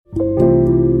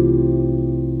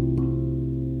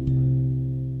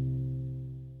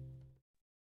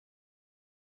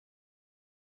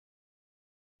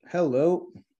Hello,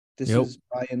 this Yep. is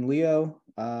Brian Leo.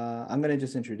 I'm going to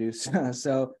just introduce.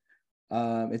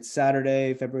 It's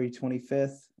Saturday, February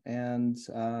 25th, and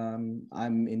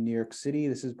I'm in New York City.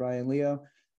 This is Brian Leo.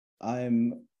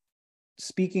 I'm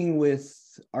speaking with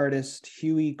artist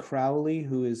Huey Crowley,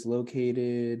 who is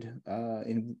located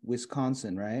in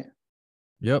Wisconsin, right?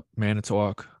 Yep.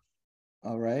 Manitowoc.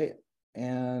 All right.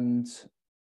 And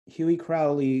Huey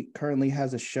Crowley currently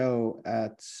has a show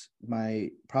at my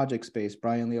project space,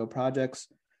 Brian Leo Projects,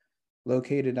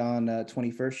 located on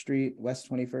 21st Street, West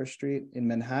 21st Street in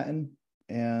Manhattan.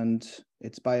 And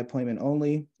it's by appointment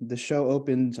only. The show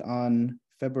opened on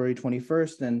February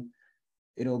 21st and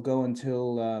it'll go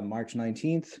until March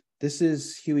 19th. This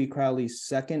is Huey Crowley's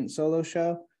second solo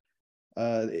show.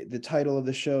 The title of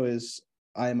the show is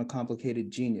I Am a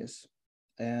Complicated Genius.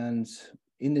 And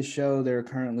in the show, there are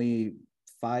currently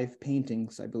 5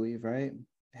 paintings, I believe, right?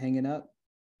 Hanging up.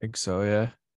 I think so, yeah.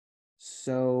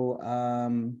 So,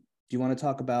 do you want to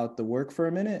talk about the work for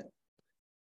a minute?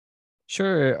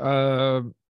 Sure.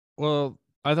 Well,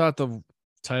 I thought the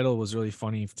title was really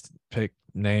funny pick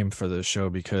name for the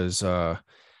show because I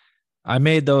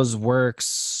made those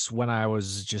works when I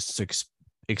was just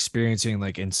experiencing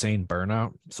like insane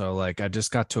burnout. So like I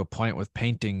just got to a point with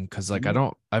painting because like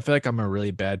Mhm. I feel like I'm a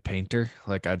really bad painter.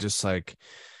 Like I just like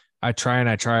I try and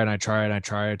I try and I try and I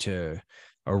try to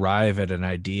arrive at an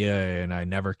idea and I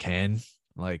never can.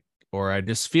 Like, or I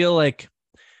just feel like,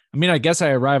 I mean, I guess I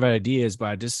arrive at ideas, but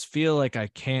I just feel like I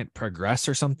can't progress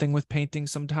or something with painting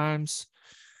sometimes.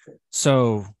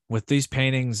 So with these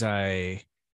paintings, they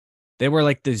were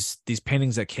like these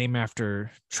paintings that came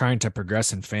after trying to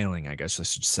progress and failing, I guess I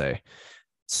should say.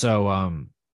 So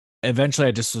eventually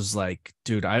I just was like,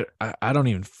 dude, I don't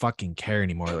even fucking care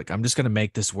anymore. Like I'm just gonna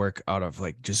make this work out of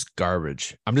like just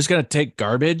garbage. I'm just gonna take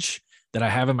garbage that I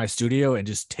have in my studio and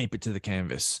just tape it to the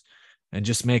canvas and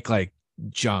just make like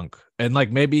junk. And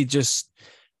like maybe just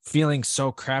feeling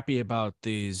so crappy about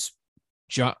these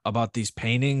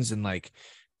paintings and like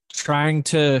trying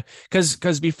to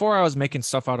because before I was making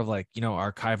stuff out of like,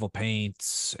 archival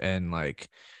paints and like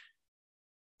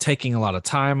taking a lot of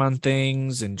time on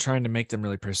things and trying to make them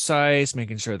really precise,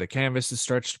 making sure the canvas is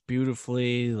stretched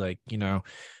beautifully,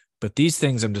 but these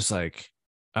things I'm just like,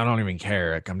 I don't even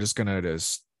care. Like I'm just gonna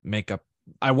just make up.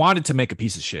 I wanted to make a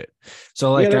piece of shit.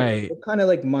 So Yeah, like they're kind of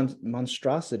like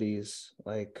monstrosities,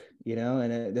 like,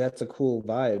 and that's a cool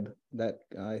vibe that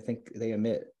I think they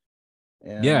emit.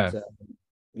 And yeah,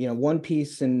 one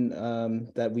piece in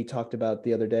that we talked about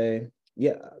the other day.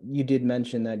 Yeah, you did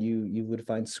mention that you would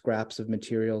find scraps of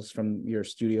materials from your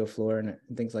studio floor and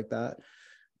things like that.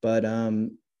 But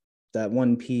that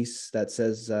one piece that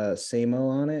says Samo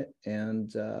on it,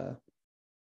 and the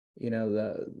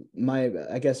my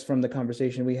I guess from the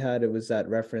conversation we had, it was that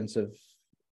reference of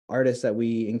artists that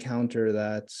we encounter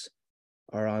that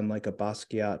are on like a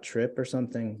Basquiat trip or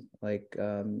something, like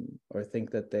or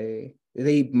think that they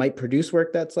might produce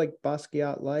work that's like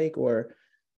Basquiat like, or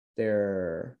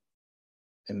they're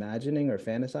imagining or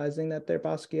fantasizing that they're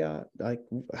Basquiat. Like,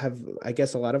 have I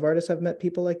guess a lot of artists have met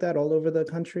people like that all over the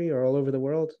country or all over the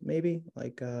world, maybe.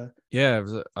 Like yeah.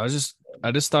 I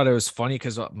just thought it was funny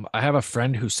because I have a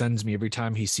friend who sends me every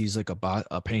time he sees like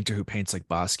a painter who paints like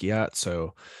Basquiat.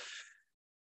 So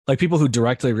like people who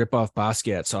directly rip off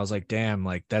Basquiat. So I was like, damn,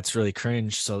 like that's really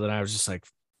cringe. So then I was just like,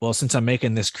 well, since I'm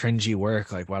making this cringy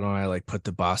work, like why don't I like put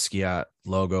the Basquiat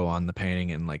logo on the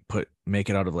painting and like make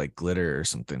it out of like glitter or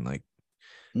something like.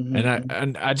 And I mhm.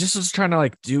 and I just was trying to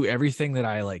like do everything that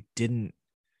I like didn't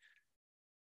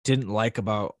like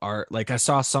about art. Like I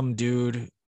saw some dude,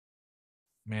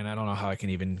 man, I don't know how I can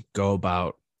even go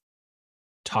about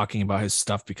talking about his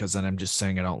stuff because then I'm just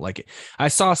saying I don't like it. I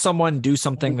saw someone do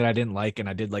something that I didn't like and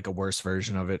I did like a worse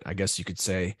version of it, I guess you could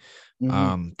say.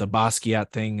 Mhm. The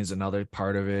Basquiat thing is another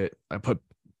part of it. I put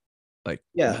like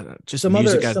Yeah. just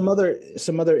music at Some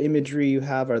other imagery you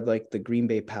have are like the Green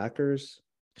Bay Packers.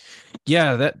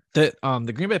 yeah, that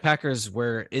the Green Bay Packers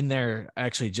were in there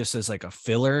actually just as like a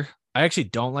filler. I actually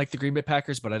don't like the Green Bay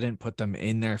Packers, but I didn't put them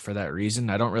in there for that reason.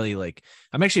 I don't really like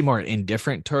I'm actually more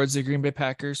indifferent towards the Green Bay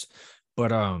Packers,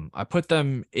 but I put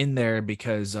them in there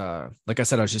because like I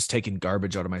said, I was just taking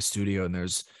garbage out of my studio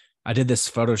and I did this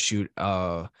photo shoot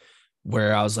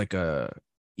where I was like a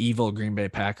evil Green Bay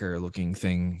Packer looking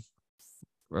thing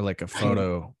or like a Right.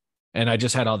 photo. And I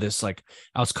just had all this like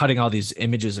I was cutting all these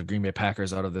images of Green Bay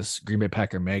Packers out of this Green Bay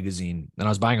Packer magazine. And I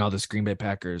was buying all this Green Bay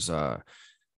Packers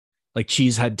like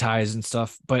cheese head ties and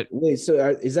stuff. But Wait, so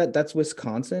is that's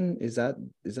Wisconsin? Is that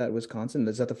Wisconsin?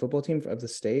 Is that the football team of the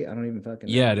state? I don't even fucking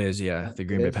yeah, know. it is. Yeah, the It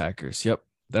Green Bay is. Packers. Yep.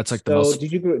 That's like the So most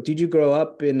did you grow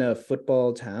up in a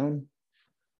football town?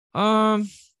 um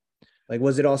Like,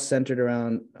 was it all centered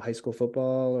around high school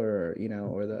football, or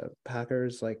or the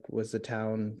Packers? Like, was the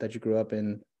town that you grew up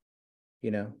in,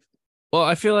 you know? Well,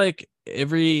 I feel like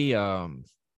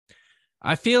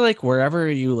wherever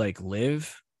you like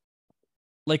live,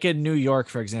 like in New York,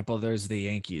 for example, there's the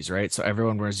Yankees, right? So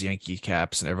everyone wears Yankee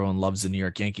caps and everyone loves the New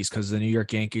York Yankees because the New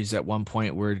York Yankees at one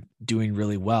point were doing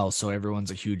really well. So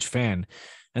everyone's a huge fan.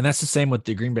 And that's the same with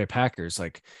the Green Bay Packers.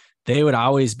 Like they would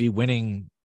always be winning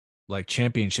like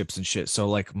championships and shit. So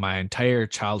like my entire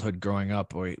childhood growing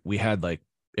up, we had like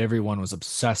everyone was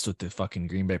obsessed with the fucking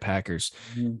Green Bay Packers.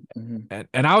 Mm-hmm.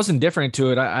 And I was indifferent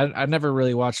to it. I never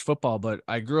really watched football, but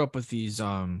I grew up with these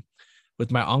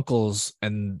with my uncles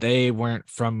and they weren't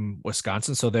from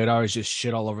Wisconsin, so they'd always just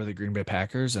shit all over the Green Bay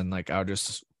Packers. And like I would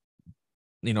just,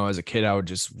 as a kid, I would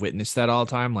just witness that all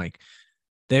the time. Like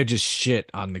they would just shit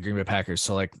on the Green Bay Packers.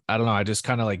 So like I don't know, I just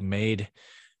kind of like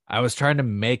I was trying to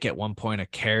make at one point a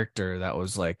character that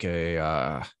was like a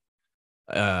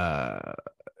uh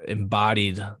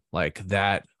embodied like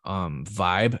that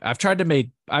vibe. I've tried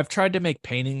to make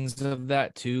paintings of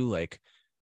that too, like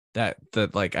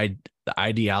the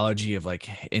ideology of like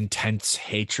intense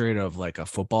hatred of like a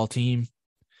football team.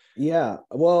 Yeah.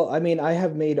 Well, I mean, I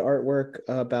have made artwork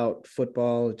about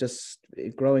football just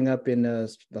growing up in a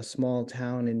small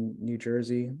town in New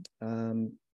Jersey.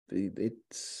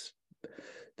 It's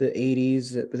the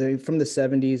 80s, from the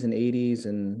 70s and 80s,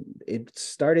 and it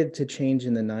started to change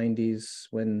in the 90s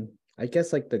when I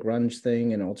guess like the grunge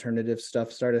thing and alternative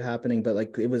stuff started happening, but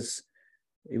like it was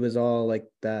all like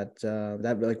that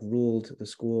like ruled the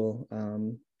school,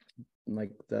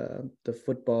 like the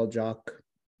football jock,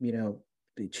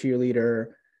 the cheerleader,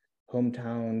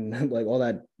 hometown, like all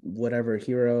that, whatever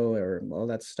hero or all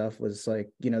that stuff was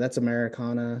like, that's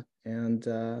Americana. And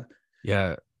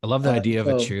Yeah, I love the idea of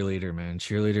a so cheerleader, man.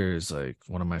 Cheerleader is like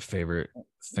one of my favorite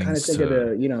kind of things think of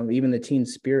to. even the Teen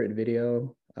Spirit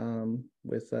video,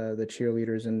 with the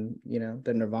cheerleaders, and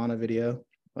the Nirvana video.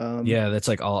 Yeah, that's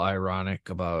like all ironic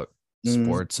about mm.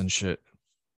 sports and shit.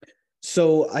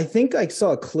 So I think I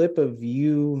saw a clip of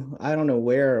you. I don't know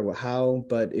where or how,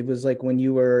 but it was like when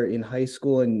you were in high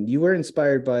school and you were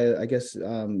inspired by, I guess,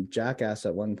 Jackass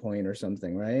at one point or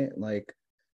something, right? Like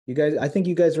you guys, I think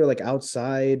you guys were like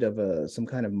outside of some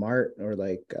kind of mart, or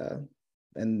like,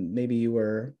 and maybe you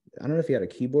were, I don't know if you had a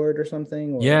keyboard or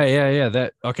something, Yeah, or. yeah, yeah.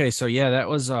 That okay, so yeah, that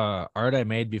was art I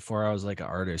made before I was like an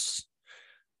artist.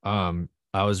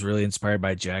 I was really inspired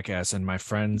by Jackass, and my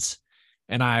friends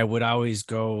and I would always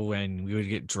go and we would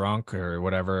get drunk or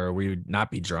whatever, or we would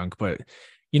not be drunk, but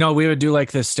we would do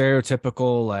like the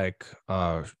stereotypical like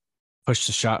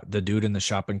push the dude in the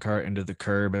shopping cart into the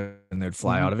curb and they'd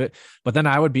fly out Mhm. of it. But then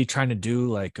I would be trying to do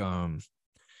like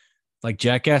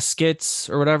Jackass skits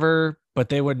or whatever, but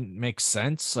they wouldn't make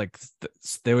sense. Like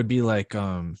they would be like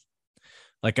I'd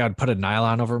put a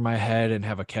nylon over my head and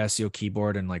have a Casio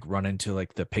keyboard and like run into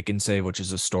like the Pick and Save, which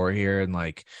is a store here, and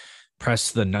like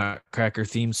press the Nutcracker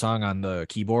theme song on the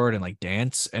keyboard and like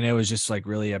dance. And it was just like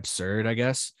really absurd, I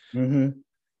guess. Mhm.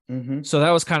 Mhm. So that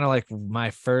was kind of like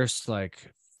my first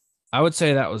like I would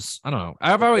say that was I don't know.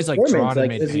 I've always like Performance, drawn and like,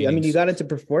 made because I mean, you paintings. got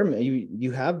into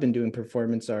you have been doing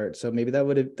performance art, so maybe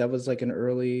that was like an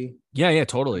early. Yeah, yeah,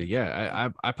 totally.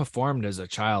 Yeah. I performed as a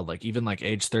child. Like even like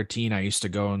age 13, I used to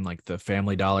go in like the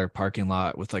Family Dollar parking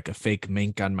lot with like a fake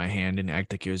mink on my hand and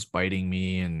act like it was biting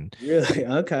me. And Really?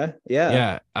 Okay.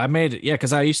 Yeah. yeah,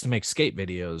 because I used to make skate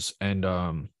videos and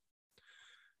I'd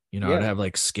Yeah. have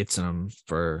like skits in them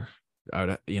for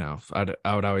I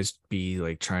would always be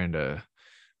like trying to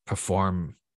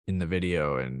perform in the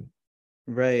video. And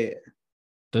Right.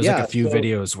 there's like a Yeah. few So.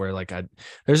 videos where like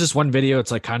there's this one video,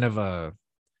 it's like kind of a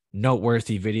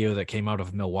noteworthy video that came out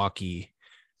of Milwaukee.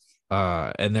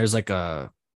 And there's like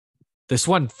this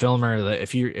one filmer that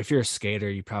if you're a skater,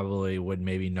 you probably would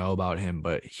maybe know about him,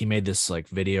 but he made this like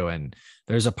video and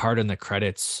there's a part in the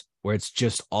credits where it's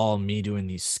just all me doing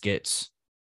these skits.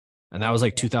 And that was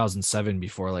like 2007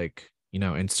 before like,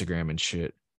 Instagram and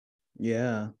shit.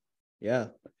 Yeah. Yeah.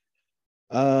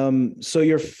 So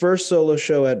your first solo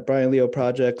show at Brian Leo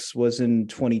Projects was in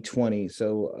 2020.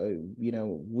 So,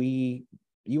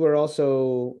 you were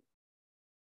also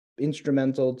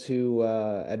instrumental to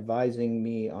advising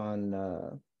me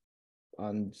on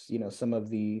some of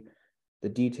the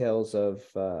details of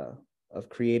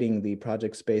creating the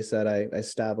project space that I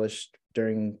established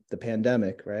during the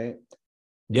pandemic, right?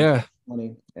 In Yeah.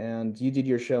 2020. And you did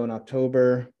your show in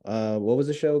October. What was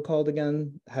the show called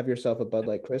again? Have Yourself a Bud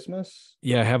Light Christmas?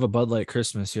 Yeah. Have a Bud Light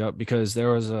Christmas. Yep. Because there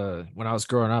was when I was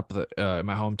growing up in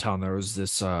my hometown, there was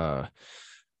this,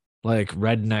 like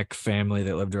redneck family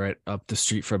that lived right up the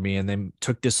street from me. And they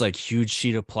took this like huge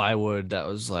sheet of plywood that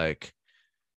was like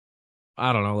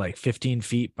I don't know, like 15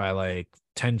 feet by like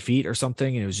 10 feet or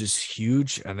something. And it was just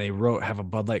huge. And they have a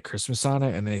Bud Light Christmas on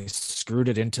it, and they screwed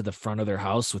it into the front of their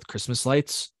house with Christmas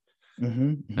lights.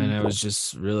 Mm-hmm, And it mm-hmm. was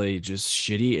just really just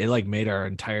shitty. It like made our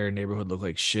entire neighborhood look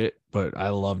like shit, but I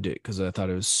loved it because I thought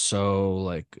it was so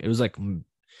like, it was like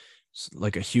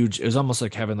a huge, it was almost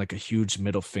like having like a huge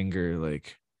middle finger,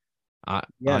 like on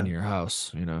Yeah. your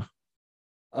house, you know?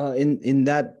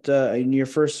 In your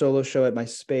first solo show at my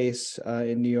space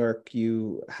in New York,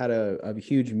 you had a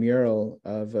huge mural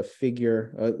of a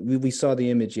figure. We saw the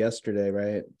image yesterday,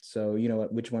 right? So you know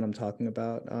which one I'm talking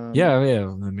about. Yeah,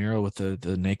 yeah. The mural with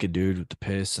the naked dude with the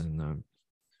piss and the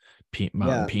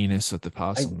mountain Yeah, penis with the I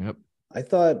possum. Yep. I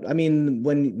thought, I mean,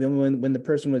 when the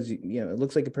person was, you know, it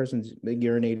looks like a person's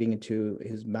urinating into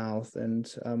his mouth, and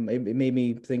it made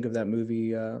me think of that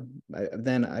movie.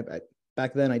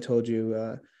 Back then I told you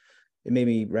it made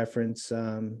me reference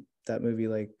that movie,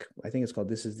 like I think it's called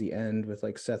This Is the End, with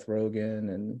like Seth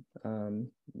Rogen and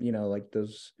you know, like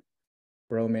those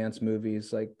romance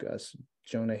movies like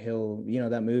Jonah Hill, you know,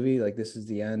 that movie, like This Is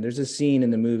the End. There's a scene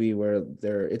in the movie where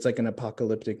it's like an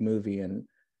apocalyptic movie, and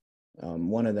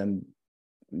one of them,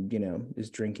 you know, is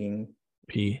drinking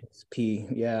P. pee.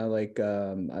 Yeah, like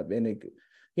and it,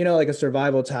 you know, like a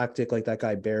survival tactic, like that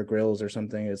guy Bear Grylls or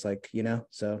something. It's like, you know,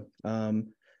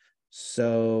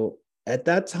 so at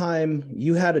that time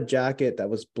you had a jacket that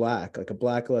was black, like a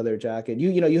black leather jacket.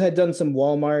 You know, you had done some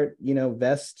Walmart, you know,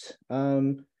 vest,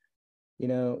 you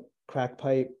know, crack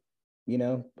pipe, you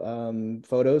know,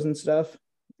 photos and stuff,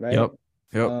 right? Yep.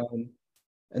 Yep. Um,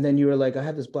 and then you were like, I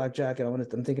have this black jacket.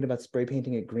 I'm thinking about spray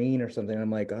painting it green or something. And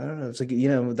I'm like, I don't know. It's like, you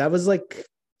know, that was like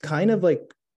kind of like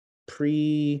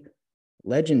pre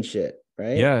legend shit,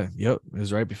 right? Yeah. Yep. It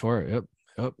was right before it. Yep.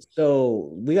 Yep.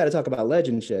 So we got to talk about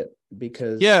legend shit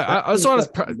because Yeah. that I just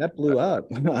want that blew up.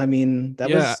 I mean,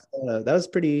 yeah. that was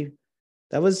pretty.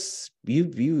 That was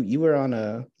you were on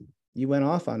a you went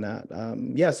off on that.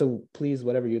 Yeah. So please,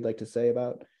 whatever you'd like to say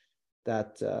about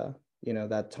that, you know,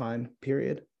 that time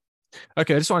period.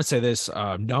 Okay. I just want to say this.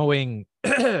 Knowing,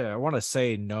 I want to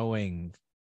say knowing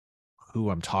who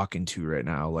I'm talking to right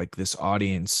now, like this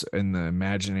audience in the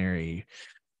imaginary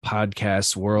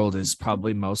podcast world is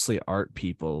probably mostly art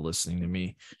people listening to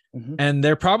me. Mm-hmm. And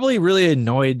they're probably really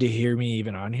annoyed to hear me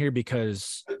even on here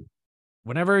because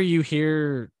whenever you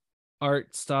hear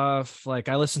art stuff, like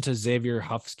I listen to Xavier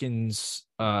Huffskin's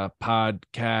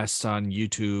podcast on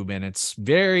YouTube, and it's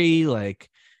very like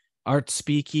art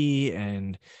speaky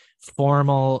and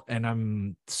formal. And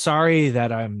I'm sorry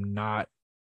that I'm not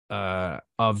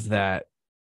of that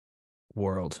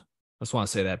world. I just want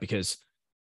to say that because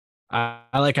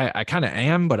I kind of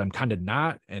am, but I'm kind of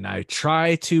not. And I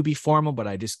try to be formal, but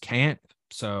I just can't.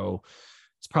 So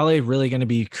it's probably really going to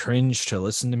be cringe to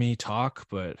listen to me talk.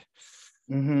 But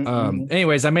Mm-hmm, mm-hmm.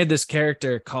 anyways, I made this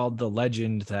character called the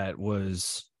Legend that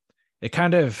was, it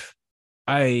kind of,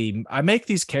 I make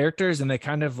these characters and they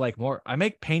kind of like more, I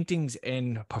make paintings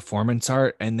in performance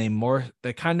art, and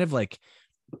they kind of like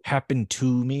happen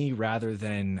to me rather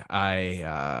than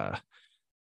I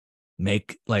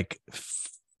make like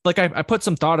I put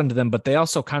some thought into them, but they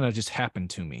also kind of just happen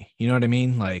to me. You know what I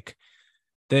mean? Like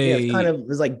Yeah, it's kind they, of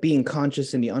it's like being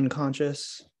conscious in the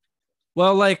unconscious.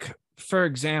 well, like for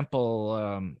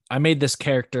example, I made this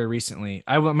character recently.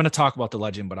 I'm going to talk about the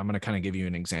Legend, but I'm going to kind of give you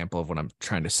an example of what I'm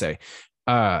trying to say.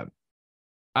 Uh,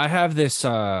 I have this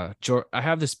I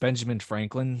have this Benjamin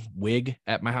Franklin wig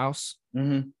at my house,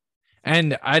 Mm-hmm.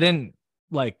 and I didn't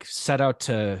like set out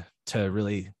to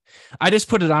really. I just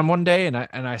put it on one day, and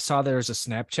I saw there's a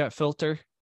Snapchat filter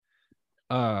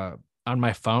uh on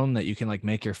my phone that you can like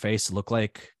make your face look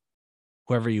like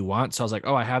whoever you want. So I was like,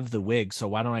 oh, I have the wig, so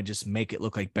why don't I just make it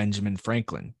look like Benjamin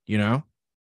Franklin, you know?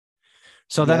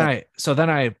 Yeah. So then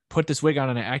I put this wig on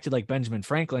and I acted like Benjamin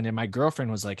Franklin, and my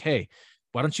girlfriend was like, "Hey,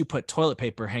 why don't you put toilet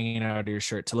paper hanging out of your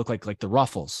shirt to look like the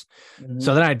ruffles?" So Mm-hmm.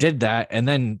 then I did that, and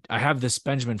then I have this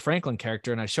Benjamin Franklin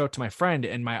character, and I show it to my friend,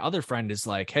 and my other friend is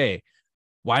like, "Hey,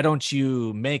 why don't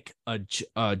you make a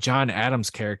John Adams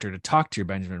character to talk to your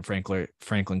Benjamin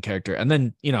Franklin character?" And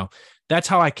then, you know, that's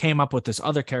how I came up with this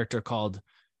other character called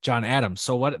John Adams.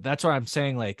 So that's what I'm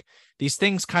saying. Like these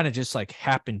things kind of just like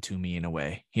happen to me in a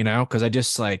way, you know, because I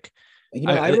just like You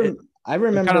know, I I they're kind of like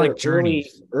remember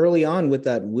journeys. early on with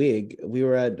that wig. We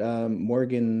were at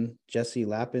Morgan Jesse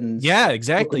Lappin's Yeah,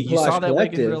 exactly. Brooklyn You saw Collage that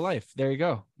wig in real Collective, life. There you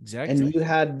go. and Exactly. you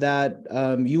had that.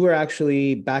 You were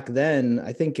actually back then.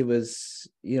 I think it was,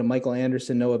 you know, Michael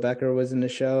Anderson, Noah Becker was in the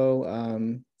show,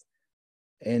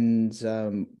 and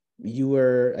you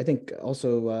were, I think,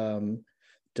 also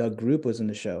Doug Group was in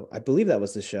the show. I believe that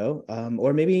was the show.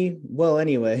 Or maybe, well,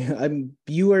 anyway,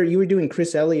 you were doing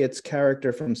Chris Elliott's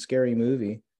character from Scary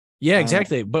Movie. Yeah, Um,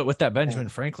 exactly. But with that yeah, Benjamin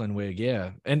Franklin wig,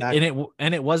 yeah, and back.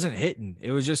 it wasn't hitting.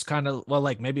 It was just kind of, well,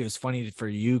 like maybe it was funny for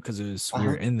you because it was, we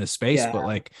were Uh-huh. in the space, but Yeah.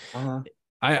 like Uh-huh.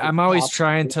 I'm It always popped.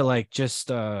 trying to Yeah. like just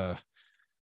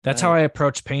that's how Right. I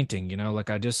approach painting, you know, like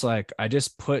I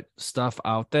just put stuff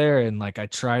out there, and like I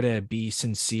try to be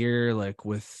sincere like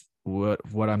with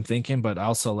what I'm thinking, but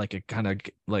also like it kind of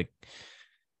like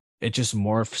it just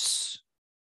morphs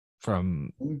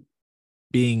from Mm.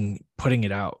 being putting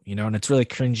it out, you know, and it's really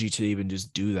cringy to even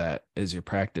just do that as your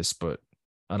practice, but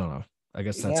I don't know. I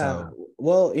guess that's Yeah. how.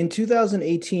 Well, in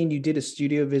 2018, you did a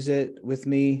studio visit with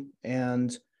me,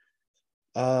 and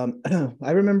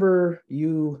I remember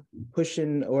you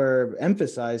pushing or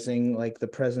emphasizing like the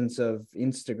presence of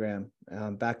Instagram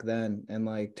back then, and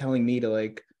like telling me to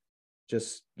like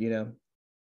just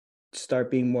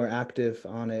start being more active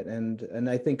on it, and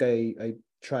I think I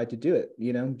tried to do it,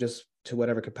 just to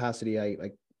whatever capacity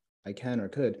I can or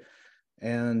could,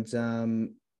 and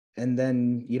and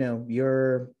then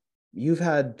you've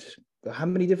had, how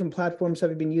many different platforms have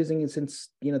you been using since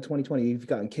 2020? You've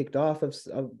gotten kicked off of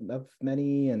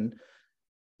many, and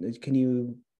can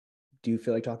you do you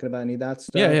feel like talking about any of that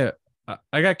Yeah, stuff? yeah.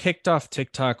 I got kicked off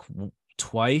TikTok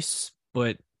twice,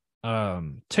 but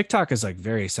TikTok is like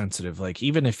very sensitive. Like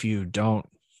even if you don't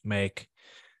make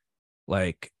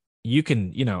like you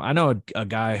can, you know, I know a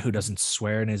guy who doesn't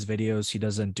swear in his videos. He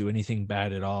doesn't do anything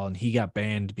bad at all, and he got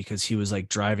banned because he was like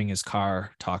driving his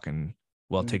car talking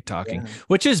while TikToking, Yeah,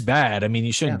 which is bad. I mean,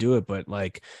 you shouldn't yeah. do it, but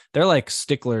like they're like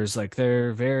sticklers. Like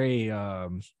they're very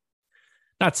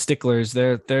not sticklers.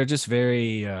 They're just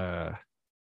very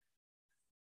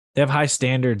they have high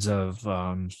standards of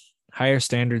higher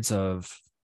standards of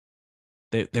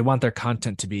they want their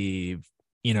content to be,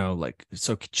 you know, like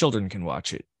so children can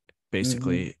watch it Hmm.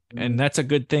 basically, Hmm. and that's a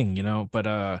good thing, you know. But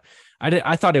I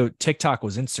thought TikTok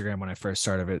was Instagram when I first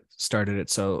started it,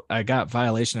 so I got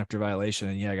violation after violation,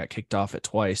 and yeah, I got kicked off it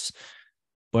twice.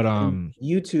 But And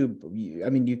YouTube, I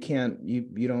mean,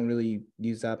 you don't really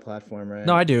use that platform,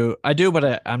 no, right? I do,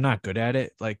 but I'm not good at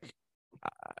it. Like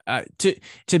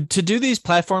to do these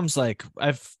platforms, like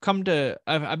I've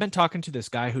been talking to this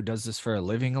guy who does this for a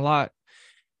living a lot.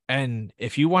 And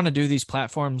if you want to do these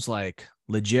platforms like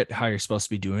legit how you're supposed to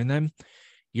be doing them,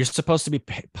 you're supposed to be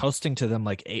posting to them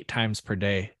like 8 times per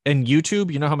day. And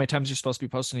YouTube, you know how many times you're supposed to be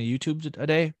posting to YouTube a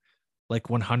day? Like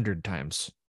 100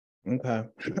 times. Okay.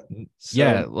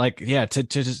 Yeah, So, like yeah,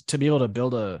 to be able to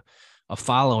build a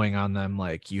following on them,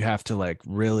 like you have to like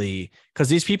really, because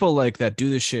these people like that do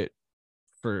this shit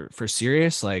for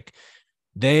serious, like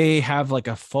they have like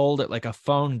a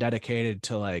phone dedicated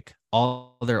to like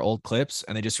all their old clips,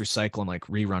 and they just recycle and like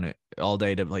rerun it all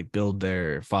day to like build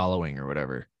their following or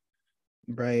whatever.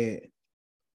 right.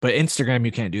 But Instagram,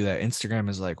 you can't do that. Instagram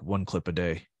is like one clip a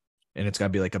day, and it's got to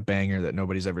be like a banger that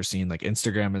nobody's ever seen. Like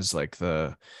Instagram is like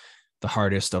the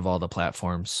hardest of all the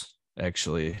platforms,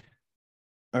 actually.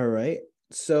 All right.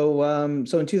 So in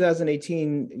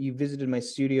 2018, you visited my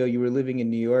studio. You were living in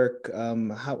New York. How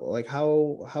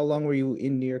long were you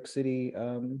in New York City?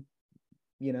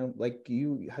 Like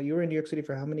you were in New York City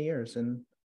for how many years? And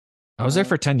I was there uh,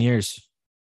 for 10 years.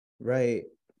 right.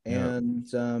 Yeah. And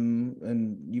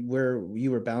you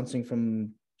were bouncing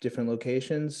from different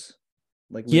locations,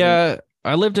 like living. Yeah,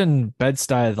 I lived in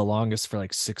Bed-Stuy the longest for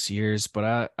like 6 years,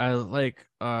 but I like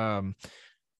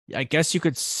I guess you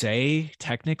could say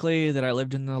technically that I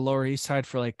lived in the Lower East Side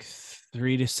for like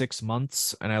 3 to 6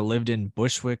 months, and I lived in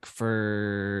Bushwick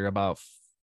for about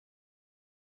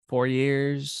 4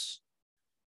 years.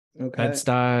 Okay.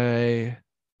 Bed-Stuy.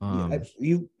 Yeah, Um,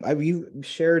 you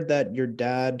shared that your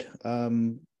dad,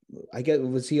 I guess,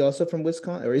 was he also from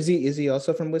Wisconsin, or is he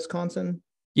also from Wisconsin?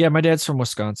 yeah, my dad's from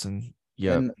Wisconsin.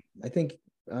 Yep. And I think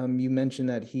you mentioned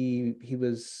that he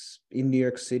was in New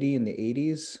York City in the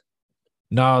 80s.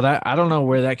 No, that I don't know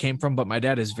where that came from, but my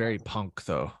dad is very punk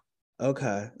though.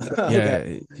 Okay.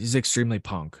 Okay. Yeah, he's extremely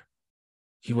punk.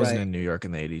 He wasn't Right. in New York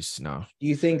in the 80s. No. Do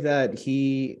you think that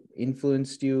he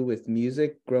influenced you with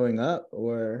music growing up,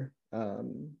 or I'll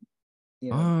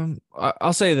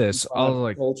say this. I'll taught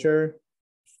like culture,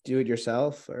 do it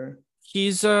yourself, or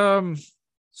he's so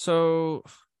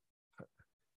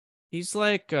he's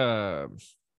like I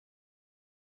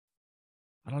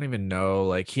don't even know.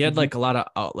 Like he had Mhm. like a lot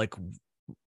of like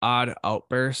odd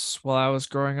outbursts while I was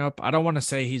growing up. I don't want to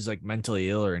say he's like mentally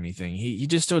ill or anything. He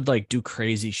just would like do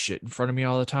crazy shit in front of me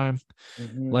all the time.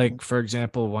 Mm-hmm. Like, for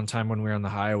example, one time when we were on the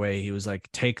highway, he was like,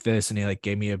 take this, and he like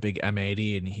gave me a big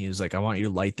M80, and he was like, I want you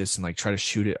to light this and like try to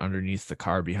shoot it underneath the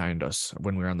car behind us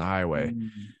when we were on the highway. Mm.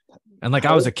 And like I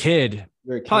How was a old kid,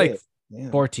 you're a probably like kid? Yeah.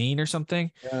 14 or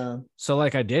something. Yeah. So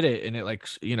like I did it, and it like,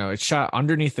 it shot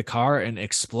underneath the car and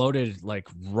exploded like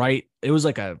right. It was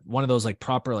like a one of those like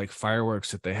proper like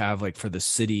fireworks that they have like for the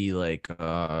city like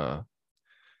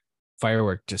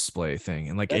firework display thing,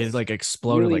 and like it That's like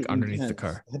exploded really like underneath the intense.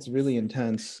 car. That's really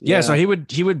intense. Yeah, so Yeah.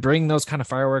 he would bring those kind of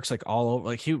fireworks like all over.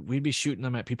 Like we'd be shooting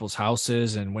them at people's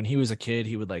houses, and when he was a kid,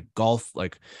 he would like golf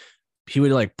like he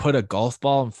would like put a golf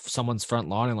ball in someone's front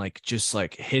lawn and like just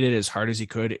like hit it as hard as he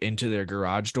could into their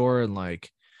garage door, and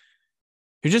like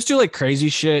he just do like crazy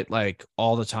shit like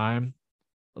all the time.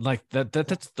 Like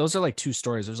that's those are like two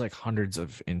stories. There's like hundreds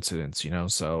of incidents,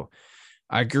 so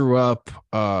I grew up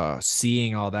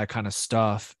seeing all that kind of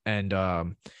stuff,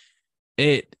 and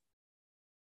it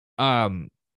um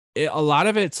a lot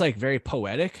of it's like very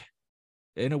poetic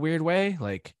in a weird way,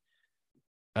 like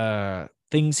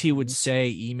things he would Mhm.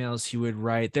 say, emails he would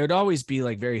write, there'd always be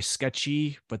like very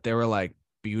sketchy, but they were like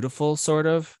beautiful sort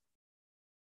of.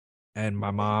 And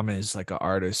my mom is like an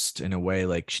artist in a way,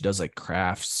 like she does like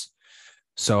crafts,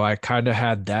 so I kind of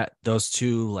had those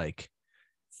two like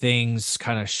things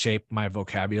kind of shape my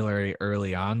vocabulary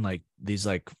early on, like these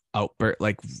like outburst,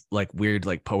 like weird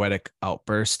like poetic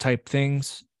outburst type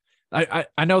things.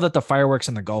 I know that the fireworks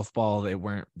and the golf ball,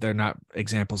 they're not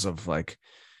examples of like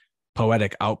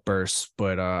poetic outbursts,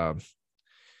 but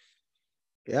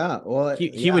Yeah. Well, he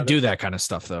yeah, would do that kind of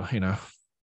stuff though.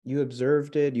 you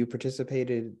observed it, you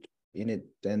participated in it,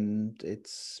 and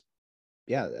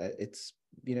yeah, it's,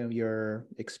 your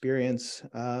experience.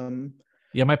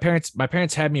 Yeah, my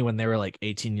parents had me when they were like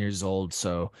 18 years old,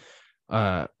 so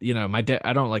my dad,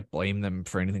 I don't like blame them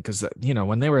for anything, because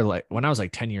when they were like when I was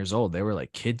like 10 years old, they were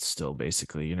like kids still,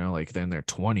 basically, like they're in their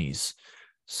 20s.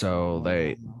 So Wow.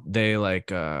 they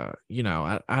like I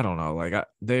don't know, like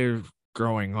they're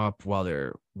growing up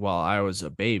while I was a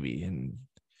baby, and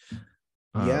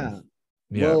um Yeah.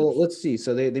 yeah. Well, let's see.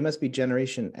 So they must be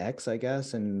Generation X, I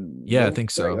guess. And Yeah, I think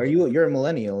so. you're a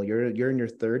millennial. You're in your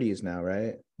 30s now,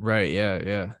 right? Right, yeah,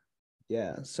 yeah.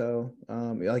 Yeah. So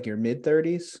like your mid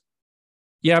 30s?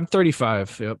 Yeah, I'm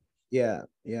 35. Yep. Yeah,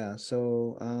 yeah.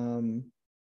 So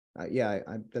yeah,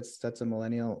 that's a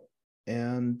millennial.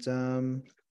 And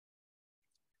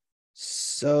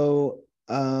so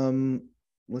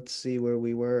let's see where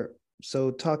we were.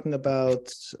 So talking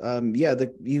about yeah,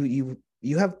 the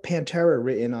you have Pantera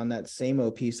written on that same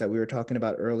piece that we were talking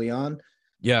about early on.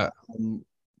 Yeah.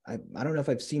 I don't know if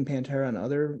I've seen Pantera on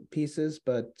other pieces,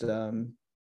 but you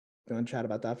want to chat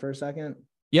about that for a second?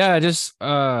 Yeah, I just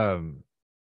how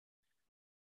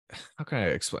can I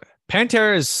explain?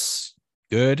 Pantera is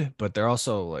good, but they're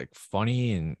also like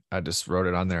funny, and I just wrote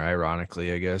it on there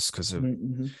ironically, I guess, because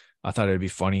Mm-hmm. I thought it'd be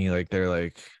funny. Like they're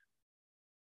like,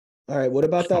 All right.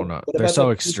 I don't know, What they're about so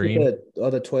that piece with extreme.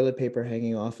 all the toilet paper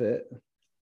hanging off it?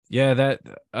 Yeah,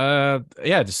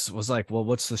 yeah, just was like, well,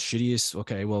 what's the shittiest?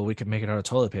 Okay, well, we could make it out of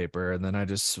toilet paper, and then I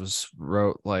just was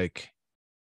wrote like,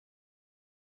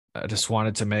 I just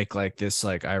wanted to make like this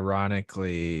like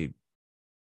ironically,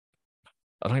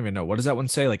 I don't even know, what does that one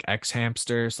say? Like X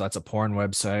Hamster. So that's a porn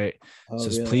website. It Oh,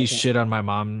 says really? please Okay. shit on my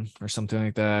mom or something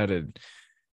like that. And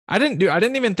I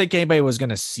didn't even think anybody was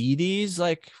gonna see these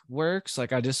like works.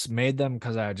 Like I just made them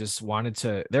because I just wanted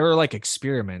to. They were like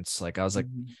experiments. Like I was like,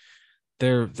 Mhm.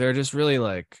 they're just really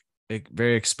like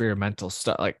very experimental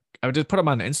stuff. Like I would just put them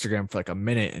on Instagram for like a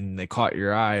minute, and they caught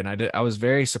your eye. And I was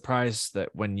very surprised that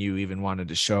when you even wanted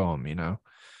to show them.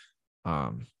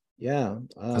 Um, Yeah.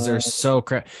 because they're so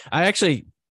I actually,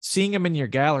 seeing them in your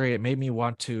gallery, it made me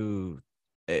want to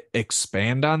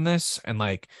expand on this. And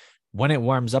like when it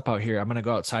warms up out here, I'm gonna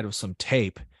go outside with some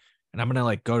tape, and I'm gonna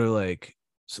like go to like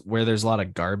where there's a lot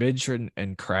of garbage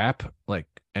and crap, like,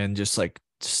 and just like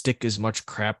stick as much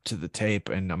crap to the tape,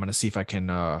 and I'm gonna see if I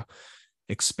can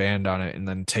expand on it, and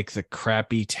then take the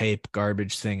crappy tape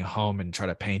garbage thing home and try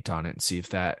to paint on it and see if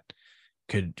that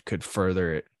could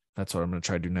further it. That's what I'm gonna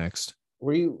try to do next.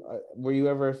 Were you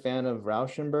ever a fan of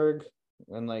Rauschenberg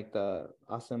and like the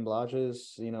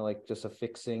assemblages, like just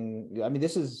affixing, I mean,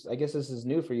 I guess this is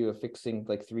new for you, affixing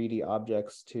like 3D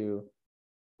objects to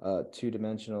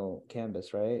two-dimensional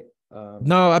canvas, right?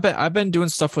 No, I've been doing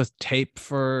stuff with tape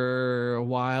for a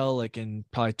while. Like in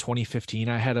probably 2015,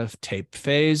 I had a tape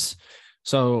phase.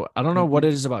 So I don't know what Mhm.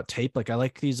 it is about tape. Like I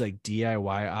like these like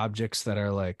DIY objects that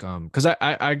are like because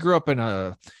I grew up in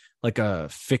a like a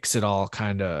fix it all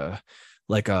kind of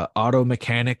like a auto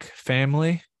mechanic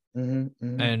family, Mm-hmm,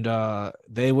 mm-hmm. and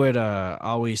they would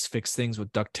always fix things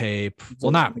with duct tape. It's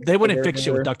Well, like not they wouldn't fix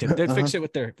shit with MacGyver. duct tape. They'd Uh-huh. fix it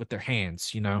with their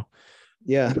hands, you know.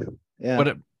 Yeah,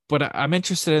 yeah. But I'm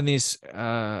interested in these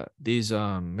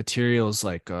materials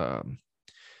like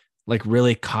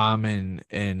really common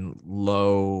and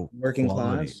low Working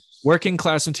quality class. working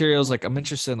class materials. Like I'm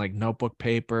interested in like notebook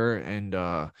paper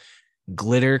and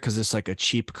glitter because it's like a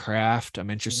cheap craft. I'm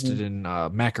interested Mm-hmm,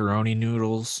 in macaroni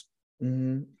noodles.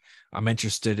 mm-hmm. I'm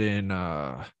interested in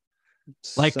Some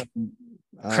like uh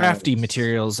crafty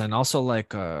materials and also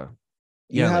like you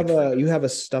yeah, have like a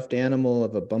stuffed animal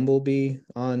of a bumblebee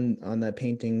on that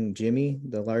painting, Jimmy,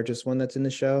 the largest one that's in the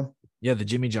show. yeah, the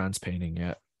Jimmy John's painting.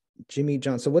 Yeah. Jimmy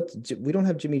John. So what? We don't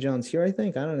have Jimmy John's here. I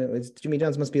think I don't know. It's Jimmy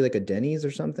John's must be like a Denny's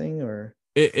or something. Or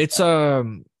It's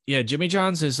yeah, Jimmy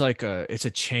John's is like it's a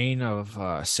chain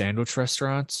of sandwich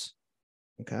restaurants.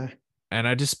 okay. And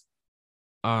I just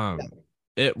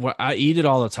I eat it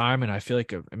all the time, and I feel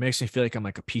like it makes me feel like I'm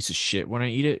like a piece of shit when I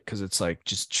eat it because it's like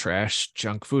just trash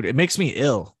junk food. It makes me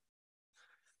ill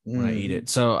when I eat Mm, it.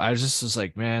 So I just was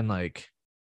like, man, like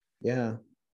yeah,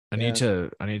 yeah.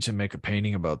 I need to make a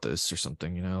painting about this or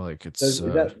something, you know, like So it's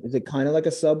is it kind of like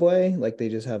a Subway? Like they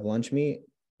just have lunch meat?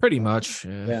 pretty Uh, much,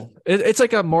 yeah. yeah. It's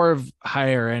like a more of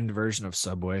higher end version of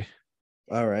Subway.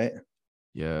 All right.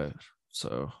 Yeah.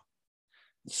 So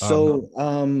So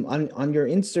on your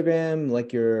Instagram,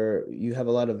 like you have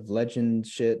a lot of legend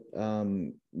shit,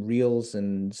 reels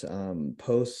and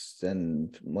posts,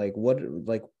 and like what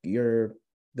like your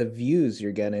the views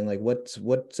you're getting, like what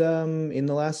in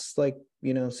the last, like,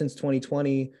 since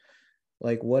 2020,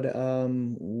 like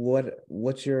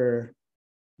what's your,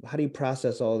 how do you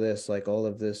process all this, like all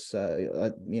of this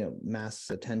mass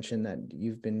attention that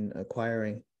you've been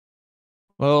acquiring?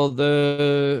 well,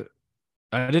 the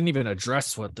I didn't even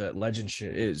address what that legend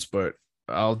shit is, but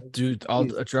I'll Please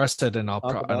address it and talk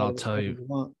and about I'll it as tell much you. as you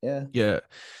want. Yeah. Yeah.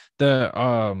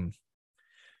 The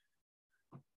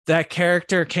that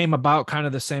character came about kind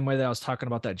of the same way that I was talking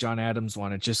about that John Adams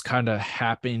one. It just kind of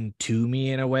happened to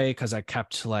me in a way because I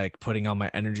kept like putting all my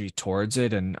energy towards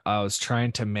it, and I was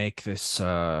trying to make this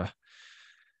at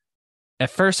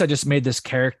first I just made this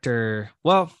character.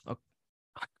 Well,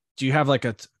 do you have like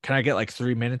a can I get like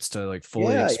 3 minutes to like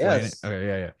fully Yeah, explain it? yes. Okay,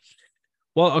 yeah, yeah.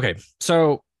 Well, okay.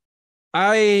 So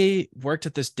I worked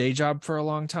at this day job for a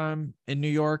long time in New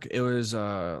York. It was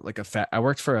like I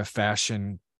worked for a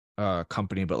fashion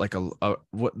company, but like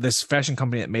this fashion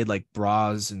company that made like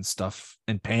bras and stuff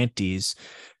and panties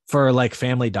for like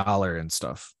Family Dollar and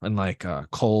stuff and like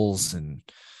Kohl's, and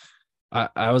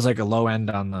I was like a low end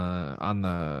on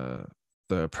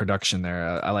the production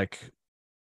there. I like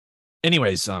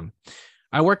anyways,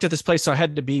 I worked at this place, so I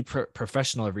had to be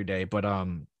professional every day. But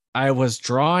I was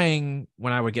drawing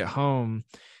when I would get home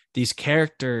these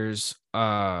characters,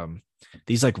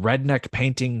 these like redneck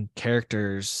painting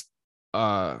characters,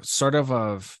 sort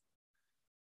of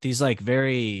these like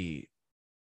very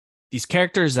these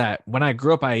characters that when I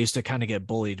grew up, I used to kind of get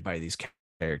bullied by these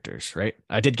characters, right?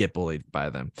 I did get bullied by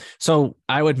them, so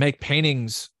I would make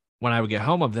paintings when I would get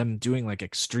home of them doing like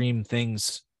extreme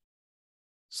things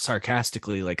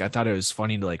sarcastically. Like I thought it was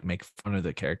funny to like make fun of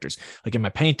the characters like in my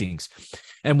paintings.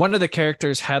 And one of the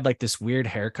characters had like this weird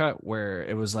haircut where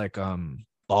it was like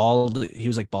bald. He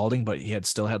was like balding, but he had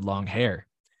still had long hair.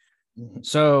 Mhm.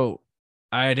 So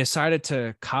I decided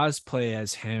to cosplay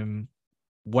as him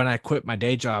when I quit my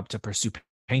day job to pursue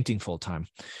painting full time.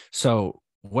 So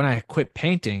when I quit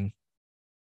painting,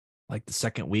 like the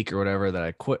second week or whatever that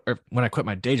I quit, or when I quit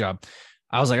my day job,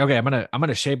 I was like, okay, I'm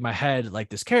gonna shave my head like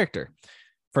this character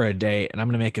for a day, and I'm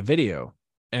gonna make a video.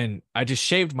 And I just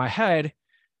shaved my head,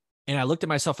 and I looked at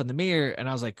myself in the mirror, and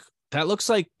I was like, that looks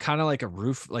like kind of like a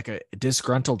roof, like a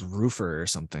disgruntled roofer or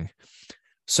something.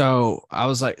 So I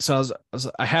was like,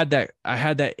 I had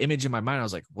that image in my mind. I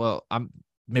was like, well,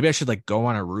 maybe I should like go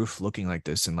on a roof looking like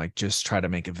this and like just try to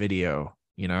make a video,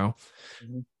 you know?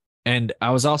 Mhm. And I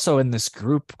was also in this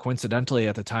group coincidentally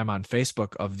at the time on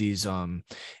Facebook of these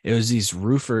it was these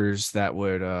roofers that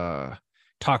would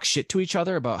talk shit to each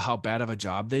other about how bad of a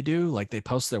job they do. Like they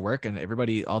post their work and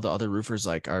everybody, all the other roofers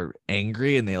like are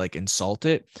angry and they like insult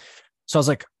it. So I was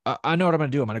like, I know what I'm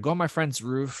gonna do. I'm gonna go on my friend's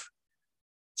roof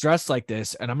dressed like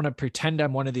this, and I'm gonna pretend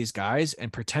I'm one of these guys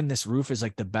and pretend this roof is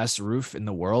like the best roof in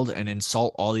the world and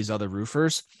insult all these other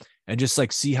roofers and just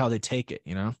like see how they take it,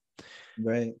 you know?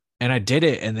 Right. And I did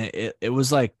it, and it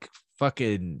was like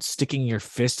fucking sticking your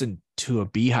fist into a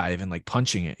beehive and like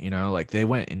punching it, you know, like they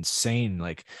went insane.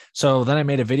 Like, so then I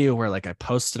made a video where like I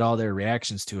posted all their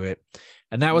reactions to it.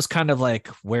 And that was kind of like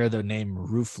where the name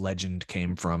Roof Legend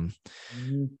came from.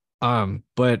 Mhm.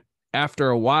 But after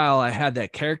a while I had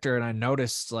that character and I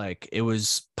noticed like it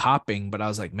was popping, but I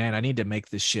was like, man, I need to make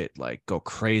this shit like go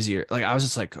crazier. Like I was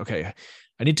just like, okay,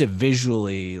 I need to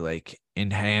visually like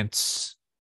enhance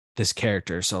this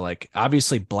character. So like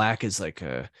obviously black is like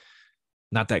a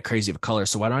not that crazy of a color.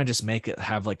 So why don't I just make it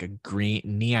have like a green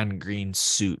neon green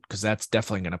suit? Because that's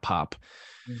definitely gonna pop.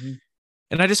 Mm-hmm.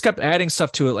 And I just kept adding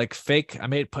stuff to it, like fake. I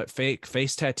made put fake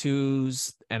face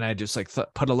tattoos, and I just like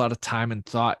put a lot of time and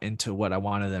thought into what I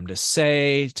wanted them to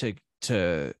say to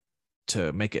to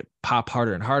make it pop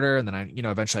harder and harder. And then I,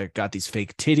 eventually I got these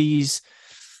fake titties,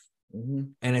 Mm-hmm.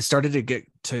 and it started to get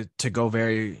to go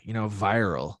very,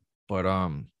 viral. But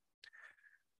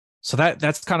so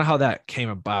that's kind of how that came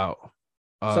about.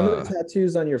 Some of the Uh,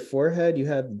 tattoos on your forehead, you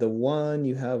have the one,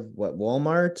 you have what,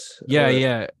 Walmart yeah,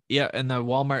 or yeah. And the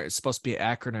Walmart is supposed to be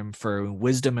an acronym for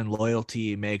wisdom and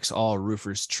loyalty makes all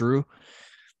roofers true.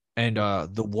 And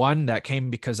the one that came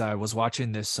because I was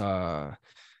watching this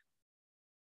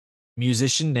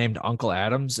musician named Uncle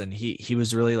Adams, and he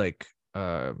was really like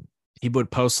he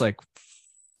would post like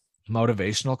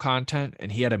motivational content,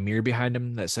 and he had a mirror behind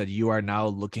him that said, "You are now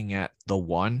looking at the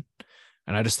one."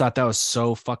 And I just thought that was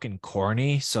so fucking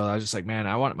corny. So I was just like, man,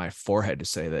 I want my forehead to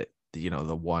say that,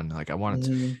 the one. Like I wanted to,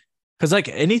 Mhm. because like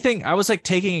anything, I was like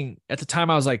taking at the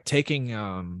time, I was like taking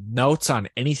notes on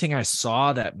anything I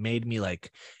saw that made me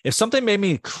like, if something made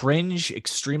me cringe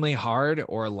extremely hard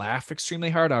or laugh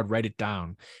extremely hard, I'd write it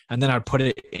down and then I'd put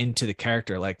it into the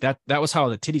character. Like that was how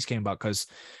the titties came about, because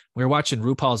we were watching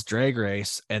RuPaul's Drag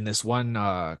Race and this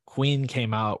one queen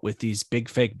came out with these big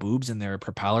fake boobs and they were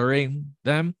propellering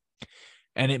them,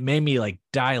 and it made me like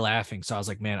die laughing. So I was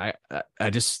like, man, I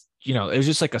just, it was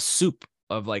just like a soup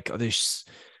of like these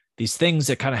things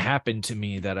that kind of happened to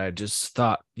me that I just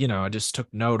thought, I just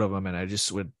took note of them and I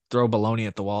just would throw baloney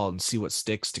at the wall and see what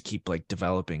sticks to keep like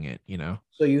developing it.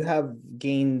 So you have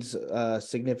gained a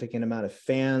significant amount of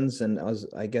fans and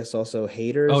I guess also Oh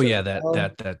haters as yeah, that well.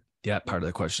 that that that part of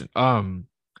the question.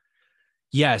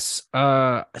 Yes.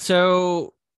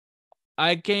 So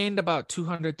I gained about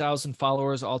 200,000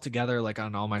 followers altogether, like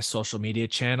on all my social media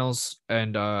channels.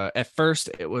 And at first,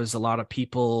 it was a lot of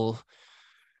people.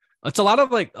 It's a lot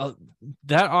of like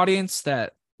that audience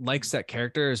that likes that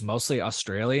character is mostly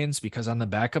Australians, because on the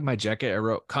back of my jacket, I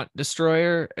wrote "cunt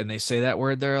destroyer," and they say that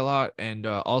word there a lot. And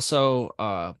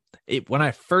also, when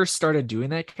I first started doing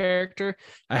that character,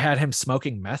 I had him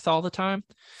smoking meth all the time,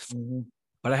 Mhm.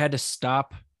 but I had to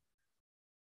stop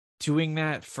doing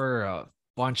that for a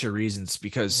bunch of reasons,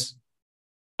 because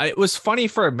it was funny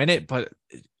for a minute, but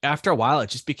after a while,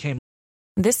 it just became.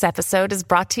 This episode is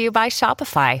brought to you by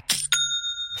Shopify.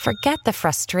 Forget the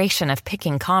frustration of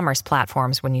picking commerce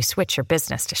platforms when you switch your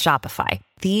business to Shopify,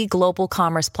 the global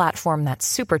commerce platform that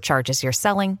supercharges your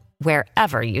selling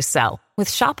wherever you sell. With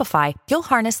Shopify, you'll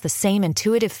harness the same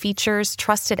intuitive features,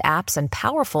 trusted apps, and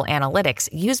powerful analytics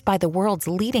used by the world's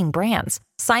leading brands.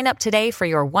 Sign up today for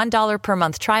your $1 per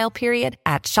month trial period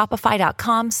at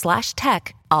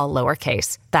shopify.com/tech, all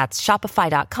lowercase. That's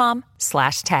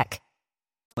shopify.com/tech.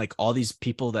 Like all these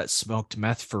people that smoked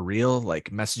meth for real, like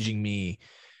messaging me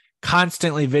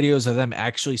constantly videos of them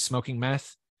actually smoking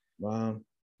meth. Wow.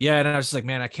 Yeah, and I was just like,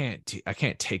 man, I can't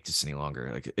take this any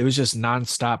longer. Like it was just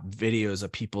nonstop videos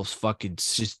of people fucking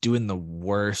just doing the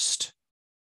worst,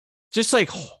 just like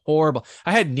horrible.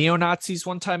 I had neo-Nazis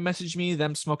one time message me,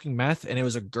 them smoking meth, and it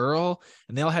was a girl,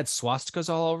 and they all had swastikas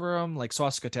all over them, like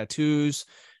swastika tattoos,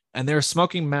 and they were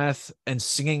smoking meth and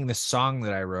singing this song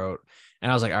that I wrote,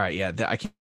 and I was like, all right, yeah,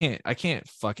 I can't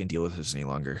fucking deal with this any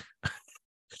longer.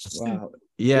 Wow.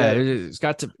 Yeah, Yeah, it's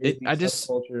got to. crazy I just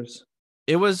subcultures.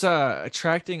 it was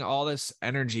attracting all this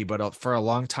energy, but for a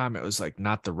long time it was like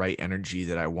not the right energy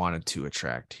that I wanted to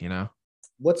attract.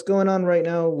 What's going on right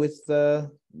now with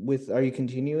are you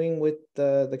continuing with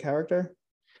the character?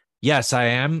 Yes, I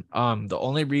am. The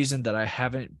only reason that I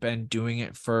haven't been doing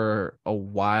it for a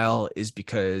while is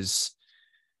because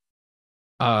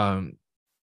um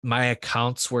my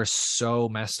accounts were so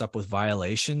messed up with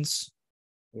violations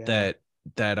Yeah.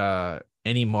 that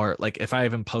anymore, like if I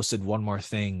even posted one more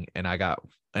thing and I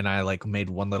like made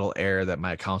one little error, that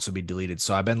my accounts would be deleted.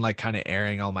 So I've been like kind of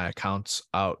airing all my accounts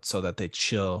out so that they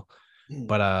chill.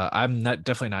 But I'm not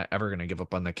definitely not ever gonna give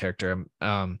up on the character.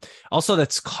 Also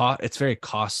it's very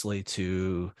costly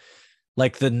to,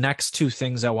 like, the next two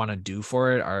things I want to do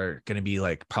for it are gonna be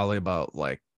like probably about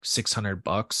like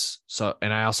 $600. So,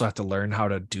 and I also have to learn how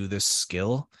to do this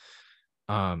skill.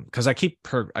 Because I keep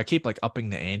like upping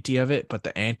the ante of it, but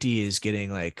the ante is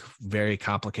getting like very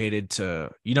complicated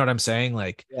to, you know what I'm saying?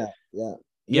 Like, Yeah, yeah.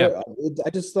 yeah, I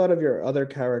just thought of your other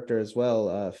character as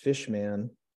well, Fishman.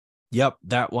 Yep,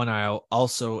 that one I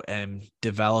also am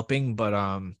developing,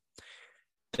 but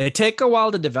they take a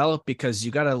while to develop because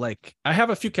you gotta like I have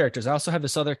a few characters. I also have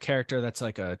this other character that's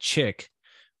like a chick,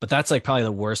 but that's like probably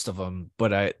the worst of them.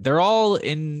 But they're all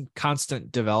in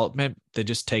constant development. They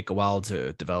just take a while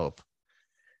to develop.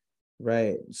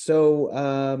 Right. So,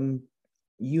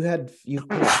 you've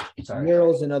Sorry.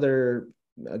 murals in other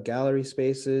gallery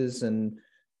spaces, and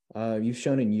you've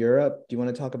shown in Europe. Do you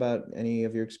want to talk about any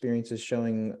of your experiences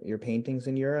showing your paintings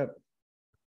in Europe?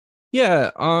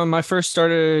 Yeah, I first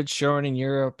started showing in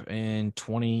Europe in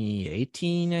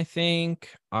 2018, I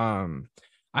think. I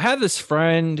had this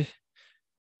friend.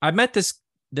 I met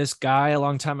this guy a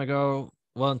long time ago.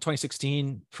 Well, in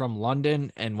 2016 from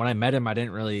London, and when I met him, I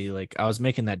didn't really like. I was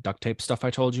making that duct tape stuff I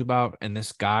told you about, and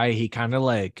this guy, he kind of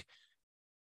like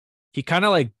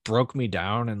broke me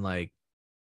down and like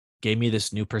gave me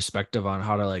this new perspective on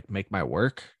how to like make my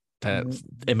work. That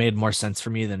Mhm. it made more sense for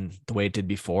me than the way it did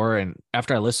before. And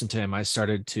after I listened to him, I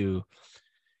started to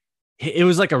it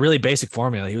was like a really basic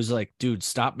formula. He was like, dude,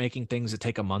 stop making things that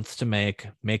take a month to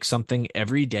make something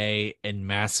every day and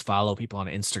mass follow people on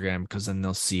Instagram because then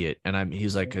they'll see it. And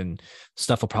he's like, and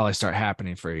stuff will probably start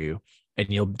happening for you and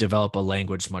you'll develop a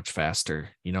language much faster,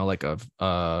 like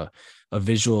a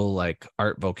visual like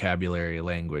art vocabulary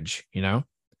language.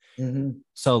 Mhm.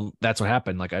 So that's what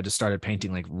happened. Like I just started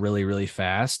painting like really, really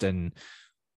fast and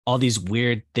all these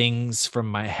weird things from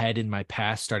my head in my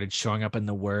past started showing up in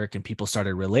the work and people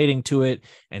started relating to it.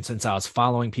 And since I was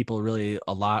following people really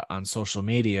a lot on social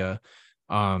media,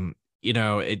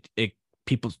 it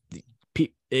people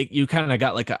you kind of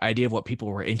got like an idea of what people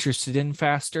were interested in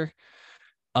faster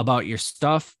about your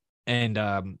stuff. And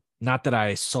not that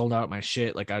I sold out my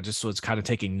shit, like I just was kind of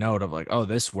taking note of like, oh,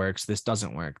 this works, this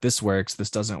doesn't work, this works,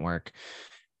 this doesn't work.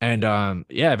 And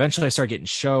yeah, eventually I started getting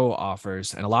show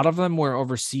offers, and a lot of them were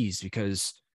overseas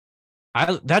because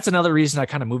that's another reason I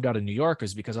kind of moved out of New York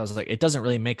is because I was like, it doesn't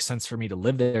really make sense for me to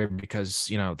live there because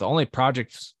the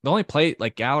only play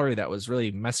like gallery that was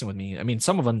really messing with me. I mean,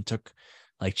 some of them took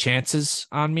like chances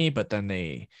on me, but then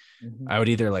Mhm. I would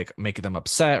either like make them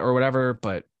upset or whatever.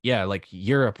 But yeah, like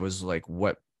Europe was like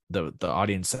what the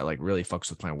audience that like really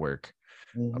fucks with my work.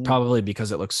 Mhm. Probably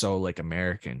because it looks so like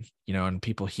American, and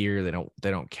people here they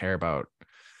don't care about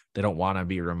they don't want to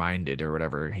be reminded or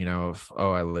whatever, of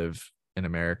oh I live in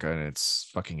America and it's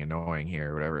fucking annoying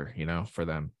here or whatever, for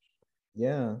them.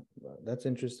 Yeah, that's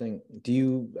interesting. Do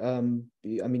you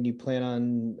I mean, you plan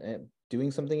on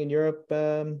doing something in Europe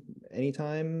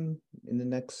anytime in the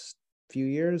next few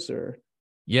years or?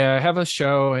 Yeah, I have a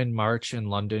show in March in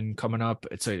London coming up.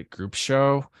 It's a group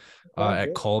show Oh, at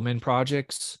great. Coleman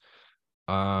Projects.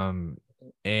 Um,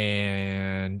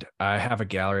 and I have a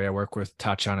gallery. I work with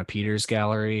Tatiana Peters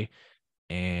Gallery,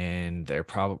 and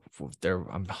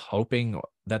I'm hoping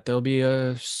that there'll be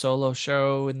a solo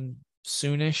show in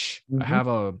soonish.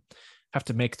 Mhm. Have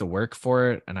to make the work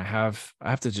for it, and I have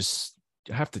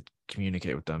to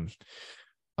communicate with them.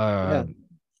 Yeah. Um,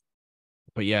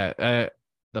 but yeah,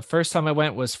 the first time I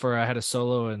went was for I had a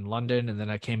solo in London, and then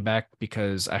I came back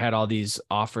because I had all these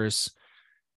offers.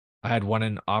 I had one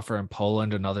in offer in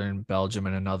Poland, another in Belgium,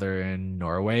 and another in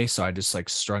Norway. So I just like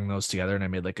strung those together and I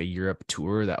made like a Europe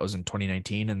tour that was in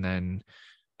 2019. And then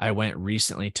I went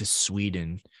recently to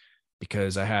Sweden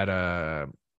because I had a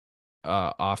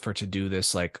offer to do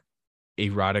this like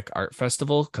erotic art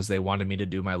festival because they wanted me to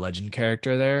do my legend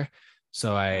character there.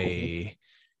 So I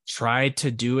tried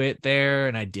to do it there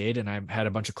and I did, and I had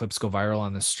a bunch of clips go viral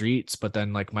on the streets, but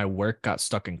then like my work got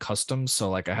stuck in customs.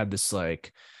 So like I had this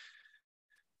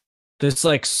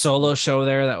solo show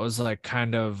there that was like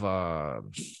kind of I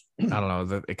don't know,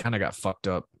 that it kind of got fucked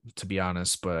up to be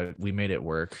honest, but we made it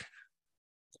work.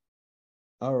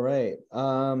 All right.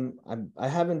 I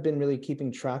haven't been really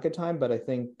keeping track of time, but I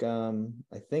think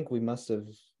we must have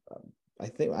I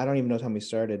think I don't even know what time we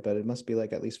started, but it must be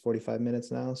like at least 45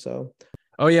 minutes now. So,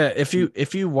 Oh yeah, if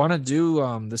you want to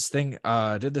do this thing,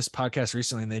 I did this podcast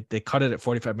recently and they cut it at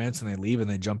 45 minutes and they leave and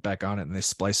they jump back on it and they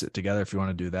splice it together if you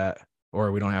want to do that.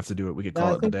 Or we don't have to do it. We could no,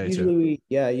 call I it the think day too.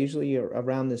 usually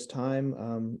around this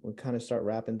time, we kind of start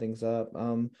wrapping things up.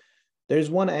 There's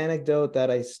one anecdote that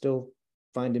I still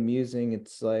find amusing.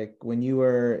 It's like when you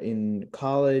were in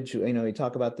college, you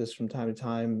talk about this from time to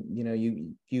time.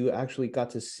 You actually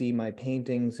got to see my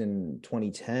paintings in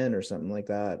 2010 or something like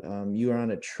that. You were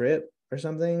on a trip or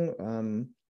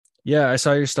something. Yeah, I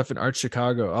saw your stuff in Art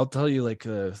Chicago. I'll tell you like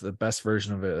the best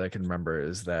version of it I can remember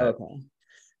is that Okay.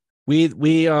 we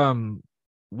we um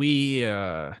we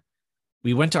uh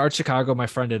we went to Art Chicago, my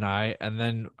friend and I, and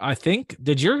then I think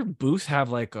did your booth have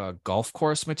like a golf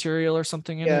course material or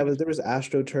something in Yeah, it? there was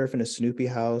AstroTurf and a Snoopy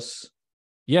house.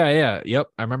 Yep,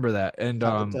 I remember that. And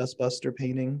Got the Dustbuster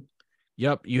painting.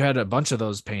 yep, you had a bunch of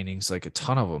those paintings, like a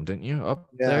ton of them, didn't you, up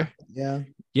Yeah, there? yeah,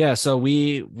 Yeah, so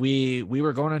we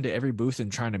were going into every booth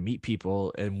and trying to meet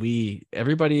people, and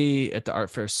everybody at the art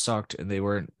fair sucked and they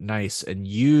weren't nice, and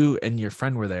you and your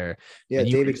friend were there, yeah.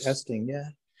 and David Kesting.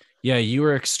 Yeah,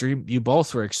 you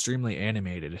both were extremely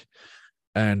animated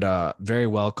and very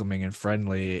welcoming and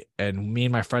friendly, and me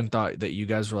and my friend thought that you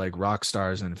guys were like rock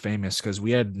stars and famous because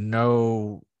we had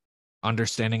no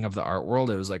understanding of the art world.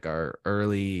 It was like our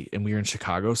early, and we were in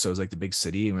Chicago, so it was like the big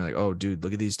city, and we're like, oh dude,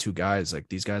 look at these two guys, like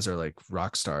these guys are like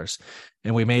rock stars.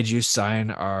 And we made you sign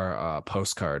our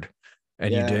postcard,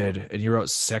 and you yeah. did, and you wrote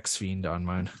sex fiend on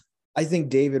mine. I think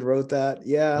David wrote that.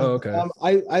 Yeah. Oh, okay.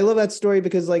 I love that story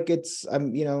because like it's I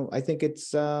think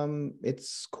it's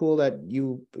cool that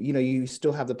you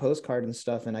still have the postcard and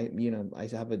stuff, and I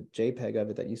have a JPEG of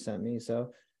it that you sent me.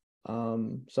 So I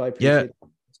Yeah, appreciate it.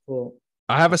 It's cool.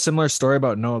 I have a similar story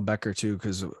about Noah Becker too,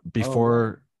 because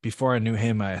Oh, before I knew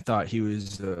him, I thought he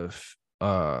was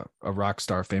a rock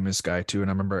star, famous guy too. And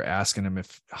I remember asking him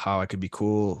if how I could be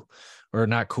cool or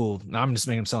not cool. Now I'm just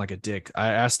making him sound like a dick. I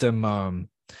asked him,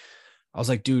 I was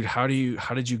like, dude, how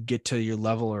did you get to your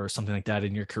level or something like that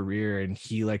in your career? And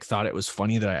he like thought it was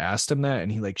funny that I asked him that, and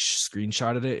he like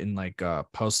screenshotted it and like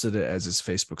posted it as his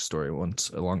Facebook story once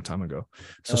a long time ago.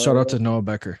 So shout out yeah. to Noah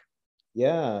Becker.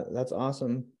 Yeah, that's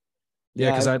awesome. Yeah,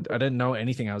 Yeah, because I didn't know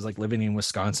anything. I was like living in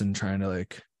Wisconsin trying to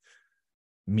like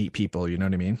meet people, you know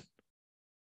what I mean?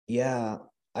 yeah.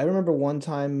 I remember one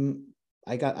time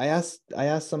I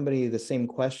asked somebody the same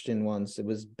question once. It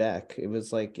was Beck. It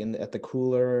was like at the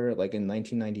cooler, like in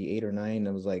 1998 or 9.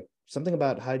 It was like something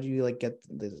about how do you like get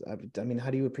this? I mean,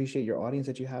 how do you appreciate your audience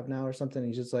that you have now or something?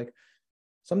 He's just like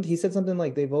he said something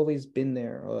like they've always been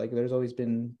there, or like there's always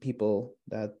been people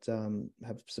that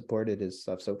have supported his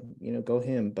stuff. So, go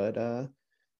him. But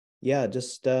yeah,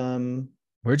 just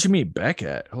Where'd you meet Beck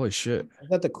at? Holy shit. I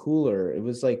got the cooler. It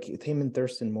was like him and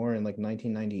Thurston Moore in like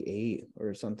 1998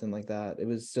 or something like that. It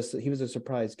was just he was a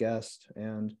surprise guest,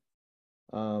 and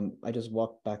I just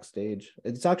walked backstage.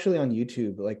 It's actually on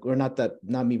YouTube, like or not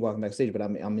me walking backstage, but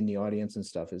I'm in the audience and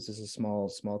stuff. It's just a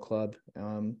small club,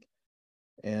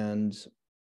 and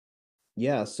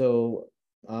yeah, so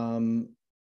um,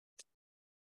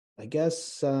 I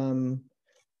guess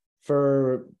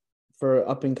for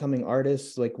up and coming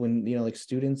artists, like when like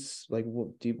students, like what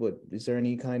is there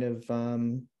any kind of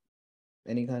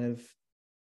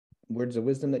words of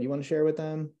wisdom that you want to share with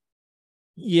them?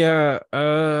 Yeah,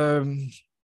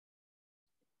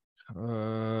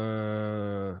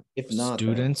 If not,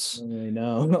 then I students, don't really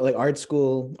know. Like art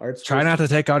school try not to students.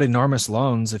 take out enormous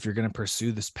loans if you're going to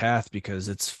pursue this path, because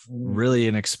it's Mm, really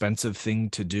an expensive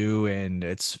thing to do, and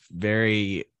it's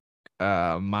very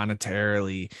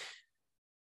monetarily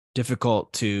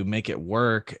difficult to make it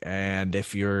work. And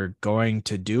if you're going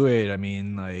to do it, I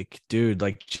mean, like, dude,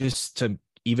 like just to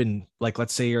even like,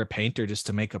 let's say you're a painter, just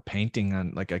to make a painting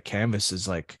on like a canvas is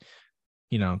like,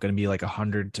 going to be like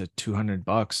 100 to 200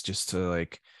 bucks just to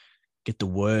like get the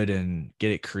wood and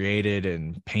get it created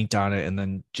and paint on it. And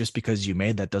then just because you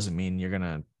made that doesn't mean you're going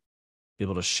to be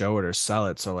able to show it or sell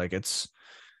it. So like, it's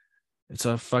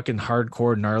a fucking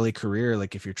hardcore gnarly career.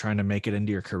 Like if you're trying to make it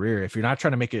into your career, if you're not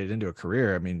trying to make it into a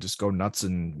career, I mean, just go nuts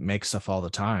and make stuff all the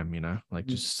time, like mm.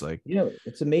 just like,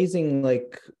 It's amazing.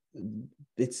 Like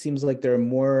it seems like there are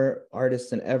more artists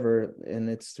than ever, and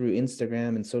it's through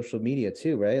Instagram and social media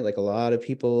too, right? Like a lot of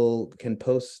people can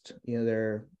post, yeah,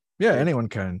 their anyone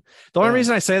can. The only yeah,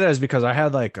 reason I say that is because I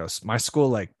had like my school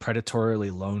like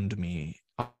predatorily loaned me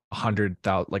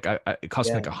 100,000, like it cost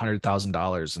me yeah. like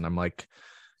 $100,000. And I'm like,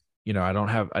 I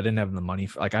didn't have the money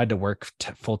like I had to work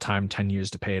full time 10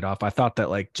 years to pay it off. I thought that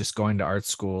like just going to art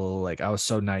school, like I was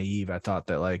so naive. I thought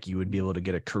that like you would be able to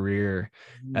get a career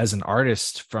Mhm. as an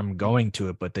artist from going to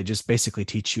it, but they just basically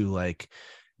teach you like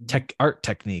Mhm. art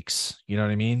techniques. You know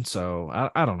what I mean? So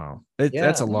I don't know. That's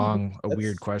Yeah, a no, a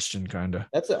weird that's question, kind of.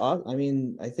 I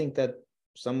mean, I think that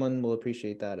someone will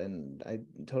appreciate that, and I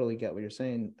totally get what you're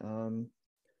saying.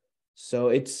 So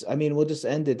I mean, we'll just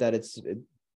end it that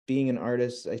being an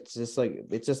artist, it's just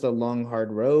a long,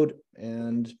 hard road.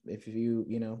 And if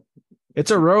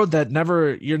It's a road that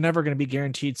you're never going to be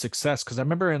guaranteed success. Cause I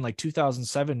remember in like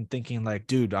 2007 thinking like,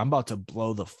 dude, I'm about to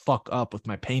blow the fuck up with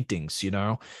my paintings,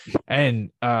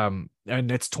 and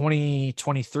it's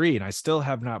 2023 and I still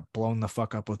have not blown the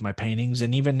fuck up with my paintings.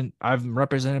 And even I've been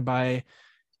represented by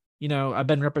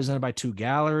two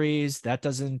galleries. That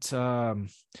doesn't, I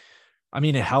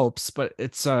mean, it helps, but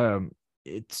it's,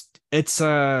 it's,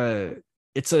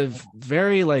 it's a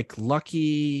very like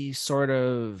lucky sort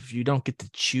of, you don't get to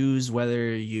choose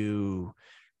whether you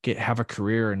have a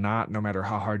career or not, no matter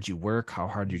how hard you work, how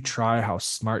hard you try, how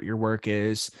smart your work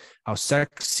is, how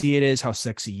sexy it is, how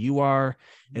sexy you are.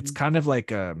 It's kind of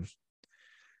like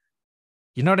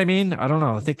you know what I mean? I don't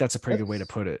know. I think that's a pretty good way to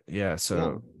put it. Yeah.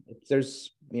 So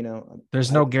there's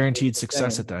there's no guaranteed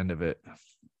success at the end of it.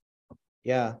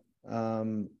 Yeah.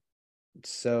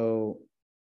 So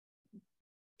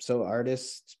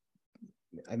artists,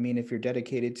 I mean, if you're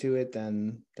dedicated to it,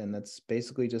 then that's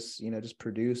basically just just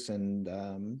produce,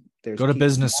 and there's go to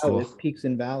business school. Peaks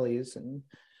and valleys, and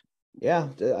yeah,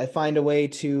 I find a way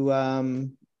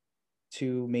to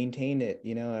maintain it,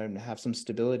 and have some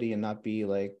stability and not be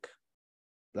like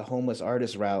the homeless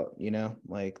artist route,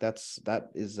 like that's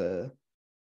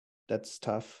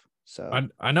tough. So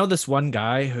I know this one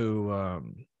guy who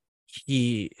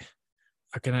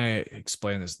how can I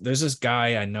explain this? There's this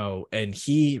guy I know, and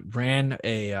he ran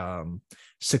a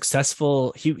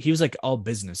successful, he was like all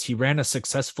business. He ran a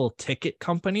successful ticket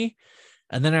company.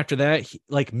 And then after that,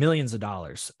 like millions of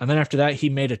dollars. And then after that, he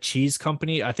made a cheese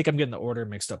company. I think I'm getting the order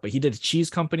mixed up, but he did a cheese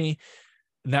company.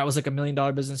 And that was like $1 million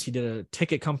business. He did a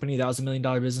ticket company. That was $1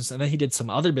 million business. And then he did some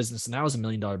other business, and that was $1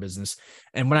 million business.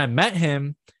 And when I met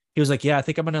him, he was like, yeah, I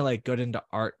think I'm going to like go into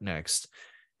art next.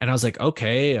 And I was like,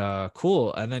 okay,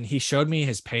 cool. And then he showed me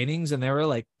his paintings, and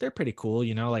they're pretty cool.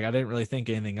 Like I didn't really think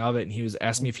anything of it. And he was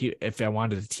asking me if I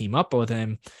wanted to team up with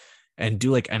him and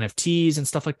do like NFTs and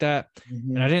stuff like that.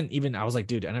 And I was like,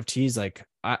 dude, NFTs, like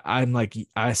I'm like,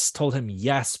 I told him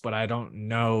yes, but I don't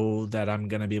know that I'm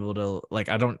going to be able to, like,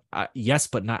 yes,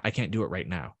 but not, I can't do it right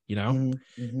now,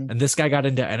 And this guy got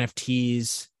into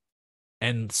NFTs,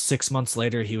 and 6 months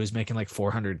later, he was making like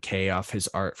 400K off his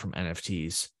art from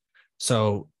NFTs.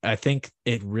 So I think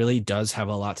it really does have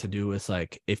a lot to do with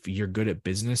like, if you're good at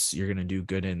business, you're going to do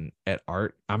good at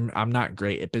art. I'm not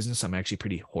great at business. I'm actually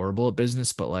pretty horrible at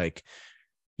business, but like,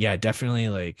 yeah, definitely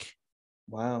like,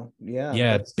 wow. Yeah.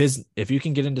 Yeah. If you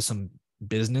can get into some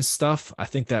business stuff, I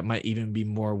think that might even be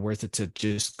more worth it to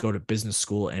just go to business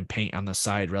school and paint on the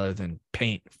side rather than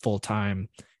paint full time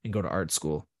and go to art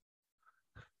school.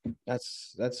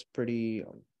 That's pretty,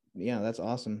 yeah, that's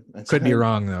awesome. Could be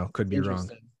wrong though. Could be wrong.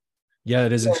 Yeah,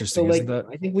 it is interesting, like, isn't that?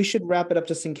 I think we should wrap it up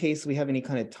just in case we have any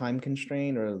kind of time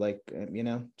constraint or like,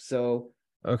 so.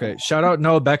 Okay. Shout out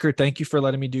Noah Becker. Thank you for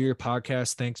letting me do your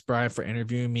podcast. Thanks, Brian, for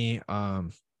interviewing me.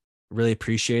 Really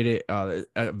appreciate it. A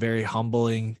very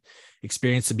humbling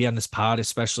experience to be on this pod,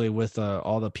 especially with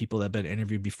all the people that have been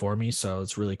interviewed before me. So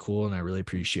it's really cool, and I really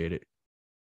appreciate it.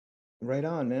 Right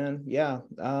on, man. Yeah.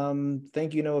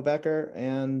 Thank you, Noah Becker.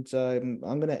 And I'm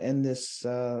going to end this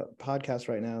podcast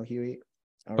right now, Huey.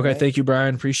 All okay. Right. Thank you,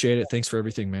 Brian. Appreciate it. Thanks for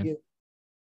everything, man.